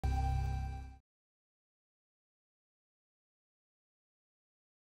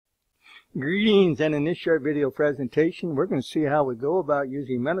Greetings, and in this short video presentation we're going to see how we go about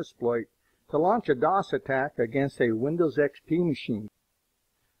using Metasploit to launch a DOS attack against a Windows XP machine.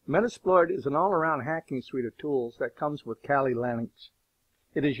 Metasploit is an all-around hacking suite of tools that comes with Kali Linux.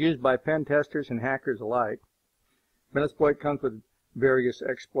 It is used by pen testers and hackers alike. Metasploit comes with various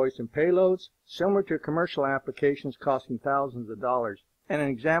exploits and payloads similar to commercial applications costing thousands of dollars, and an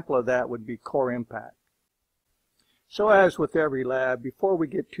example of that would be Core Impact. So as with every lab, before we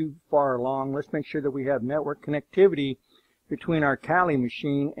get too far along, let's make sure that we have network connectivity between our Kali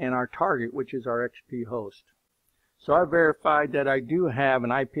machine and our target, which is our XP host. So I verified that I do have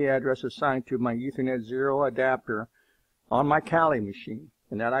an IP address assigned to my Ethernet 0 adapter on my Kali machine,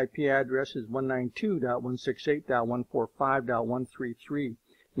 and that IP address is 192.168.145.133.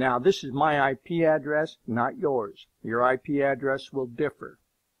 Now this is my IP address, not yours. Your IP address will differ.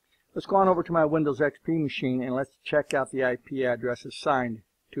 Let's go on over to my Windows XP machine and let's check out the IP address assigned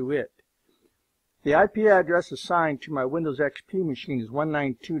to it. The IP address assigned to my Windows XP machine is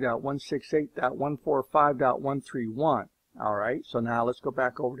 192.168.145.131. Alright, so now let's go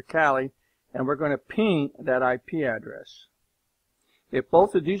back over to Kali and we're going to ping that IP address. If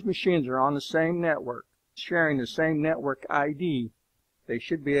both of these machines are on the same network, sharing the same network ID, they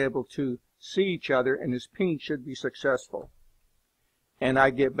should be able to see each other and this ping should be successful. And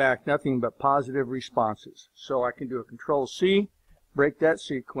I get back nothing but positive responses. So I can do a Control-C, break that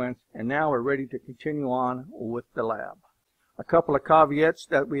sequence, and now we're ready to continue on with the lab. A couple of caveats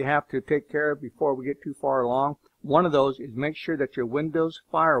that we have to take care of before we get too far along. One of those is make sure that your Windows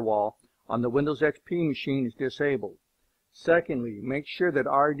firewall on the Windows XP machine is disabled. Secondly, make sure that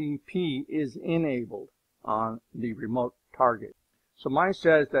RDP is enabled on the remote target. So mine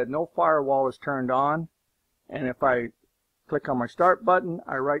says that no firewall is turned on, and if I click on my Start button,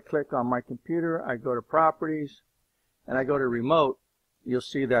 I right-click on my computer, I go to Properties, and I go to Remote, you'll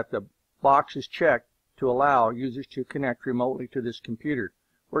see that the box is checked to allow users to connect remotely to this computer.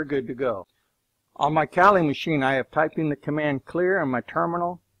 We're good to go. On my Kali machine, I have typed in the command clear on my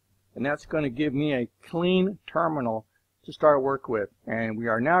terminal, and that's going to give me a clean terminal to start work with. And we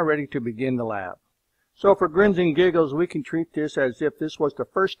are now ready to begin the lab. So for grins and giggles, we can treat this as if this was the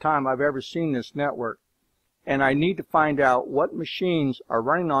first time I've ever seen this network. And I need to find out what machines are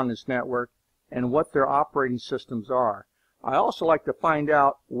running on this network and what their operating systems are. I also like to find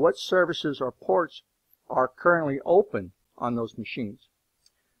out what services or ports are currently open on those machines.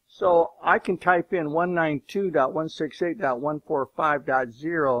 So I can type in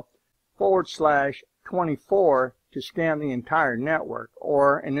 192.168.145.0/24 to scan the entire network.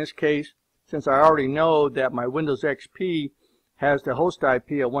 Or in this case, since I already know that my Windows XP has the host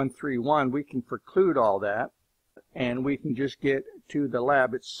IP of 131, we can preclude all that and we can just get to the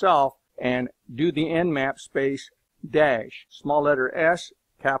lab itself and do the nmap space dash, small letter S,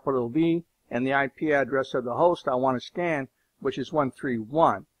 capital V, and the IP address of the host I want to scan, which is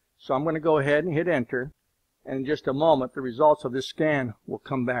 131. So I'm going to go ahead and hit enter, and in just a moment the results of this scan will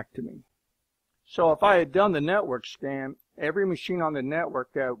come back to me. So if I had done the network scan, every machine on the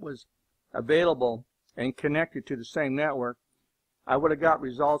network that was available and connected to the same network, I would have got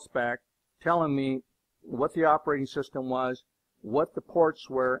results back telling me what the operating system was, what the ports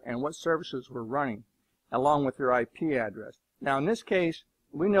were, and what services were running, along with their IP address. Now in this case,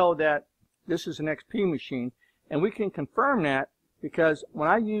 we know that this is an XP machine, and we can confirm that because when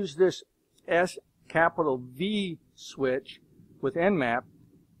I use this S capital V switch with nmap,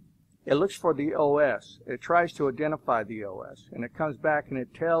 it looks for the OS. It tries to identify the OS, and it comes back and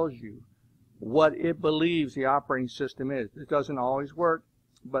it tells you what it believes the operating system is. It doesn't always work,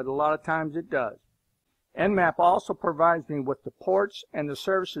 but a lot of times it does. Nmap also provides me with the ports and the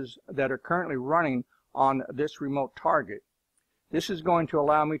services that are currently running on this remote target. This is going to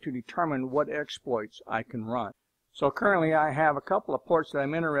allow me to determine what exploits I can run. So currently I have a couple of ports that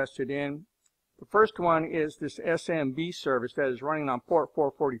I'm interested in. The first one is this SMB service that is running on port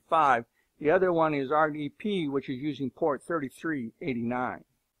 445. The other one is RDP, which is using port 3389.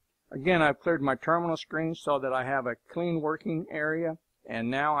 Again, I've cleared my terminal screen so that I have a clean working area,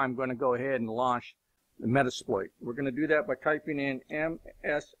 and now I'm going to go ahead and launch the Metasploit. We're going to do that by typing in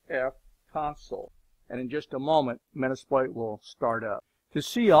MSF console, and in just a moment Metasploit will start up. To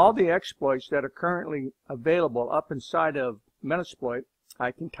see all the exploits that are currently available up inside of Metasploit,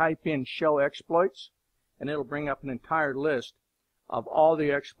 I can type in show exploits, and it'll bring up an entire list of all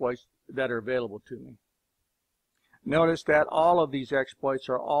the exploits that are available to me. Notice that all of these exploits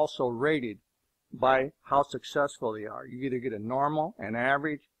are also rated by how successful they are. You either get a normal, an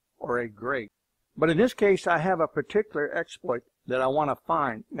average, or a great. But in this case, I have a particular exploit that I want to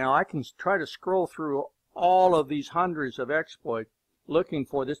find. Now I can try to scroll through all of these hundreds of exploits looking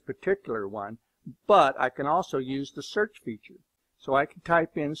for this particular one, but I can also use the search feature. So I can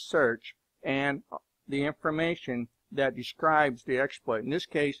type in search and the information that describes the exploit. In this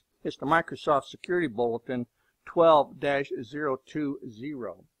case, it's the Microsoft Security Bulletin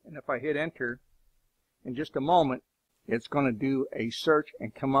 12-020. And if I hit enter, in just a moment, it's going to do a search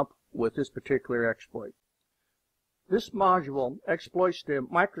and come up with this particular exploit. This module exploits the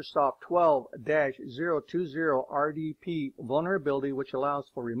Microsoft 12-020 RDP vulnerability, which allows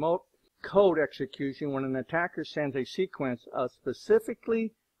for remote code execution when an attacker sends a sequence of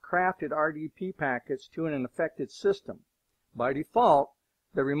specifically crafted RDP packets to an affected system. By default,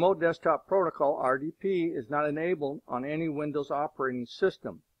 the Remote Desktop Protocol RDP is not enabled on any Windows operating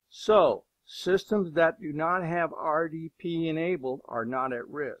system. So, systems that do not have RDP enabled are not at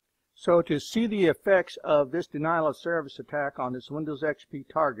risk. So to see the effects of this denial of service attack on this Windows XP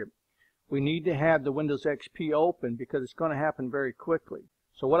target, we need to have the Windows XP open because it's going to happen very quickly.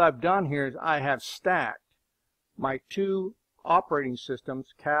 So what I've done here is I have stacked my two operating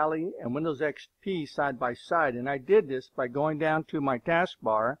systems, Kali and Windows XP, side by side. And I did this by going down to my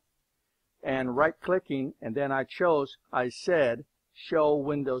taskbar and right-clicking, and then I said, Show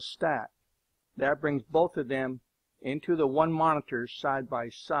Windows Stack. That brings both of them into the one monitor side by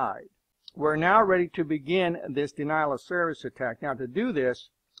side. We're now ready to begin this denial of service attack. Now to do this,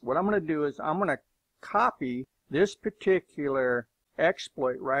 what I'm going to do is I'm going to copy this particular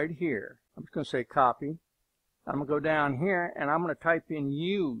exploit right here. I'm just going to say copy. I'm going to go down here and I'm going to type in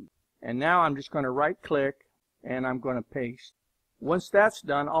use. And now I'm just going to right click and I'm going to paste. Once that's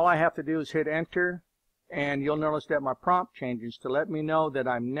done, all I have to do is hit enter, and you'll notice that my prompt changes to let me know that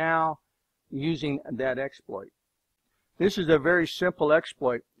I'm now using that exploit. This is a very simple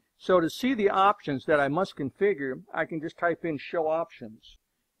exploit. So to see the options that I must configure, I can just type in show options.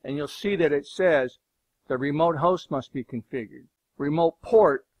 And you'll see that it says the remote host must be configured. Remote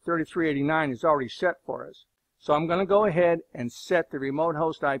port 3389 is already set for us. So I'm going to go ahead and set the remote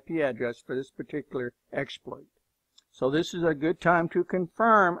host IP address for this particular exploit. So this is a good time to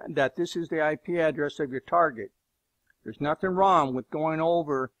confirm that this is the IP address of your target. There's nothing wrong with going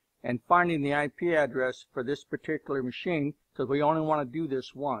over and finding the IP address for this particular machine, because we only want to do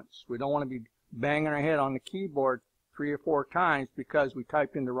this once. We don't want to be banging our head on the keyboard 3 or 4 times because we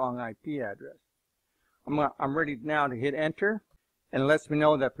typed in the wrong IP address. I'm ready now to hit enter, and it lets me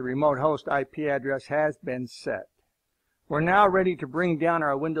know that the remote host IP address has been set. We're now ready to bring down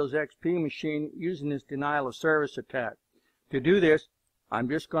our Windows XP machine using this denial of service attack. To do this, I'm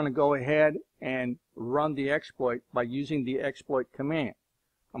just going to go ahead and run the exploit by using the exploit command.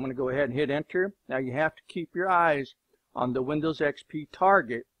 I'm going to go ahead and hit enter. Now you have to keep your eyes on the Windows XP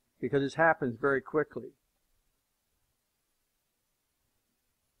target because this happens very quickly.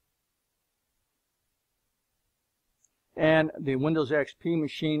 And the Windows XP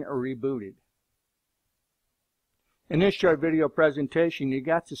machine are rebooted. In this short video presentation, you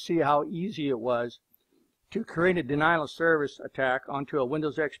got to see how easy it was to create a denial of service attack onto a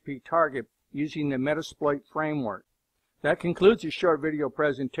Windows XP target using the Metasploit framework. That concludes this short video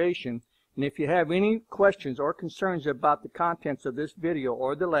presentation, and if you have any questions or concerns about the contents of this video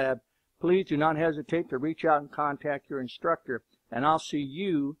or the lab, please do not hesitate to reach out and contact your instructor, and I'll see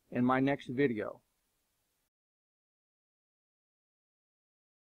you in my next video.